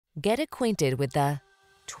Get acquainted with the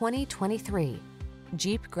 2023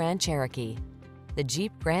 Jeep Grand Cherokee. The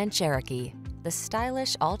Jeep Grand Cherokee, the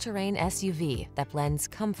stylish all-terrain SUV that blends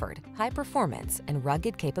comfort, high performance, and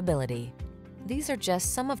rugged capability. These are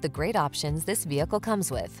just some of the great options this vehicle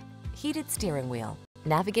comes with: heated steering wheel,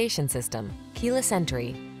 navigation system, keyless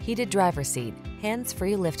entry, heated driver's seat,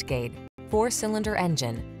 hands-free liftgate, 4-cylinder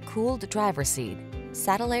engine, cooled driver's seat,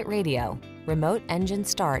 satellite radio, remote engine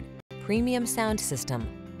start, premium sound system.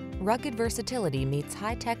 Rugged versatility meets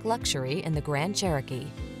high-tech luxury in the Grand Cherokee.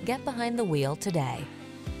 Get behind the wheel today.